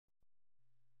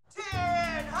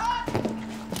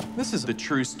This is the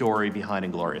true story behind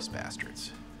Inglorious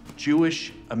Bastards.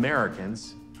 Jewish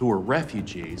Americans who were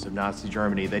refugees of Nazi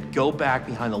Germany that go back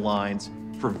behind the lines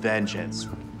for vengeance.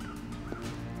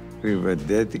 We were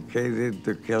dedicated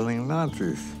to killing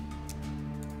Nazis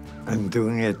and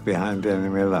doing it behind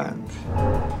enemy lines.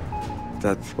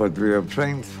 That's what we were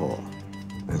trained for,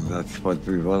 and that's what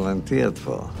we volunteered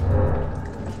for.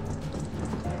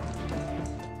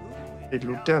 The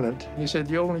lieutenant, he said,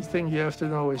 the only thing you have to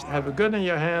know is have a gun in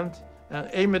your hand and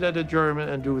aim it at a German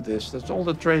and do this. That's all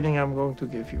the training I'm going to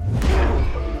give you.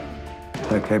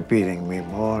 They kept beating me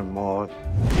more and more.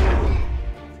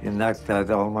 He knocked out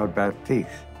all my back teeth.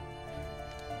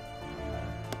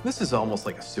 This is almost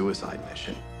like a suicide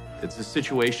mission. It's a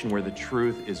situation where the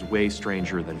truth is way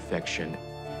stranger than fiction.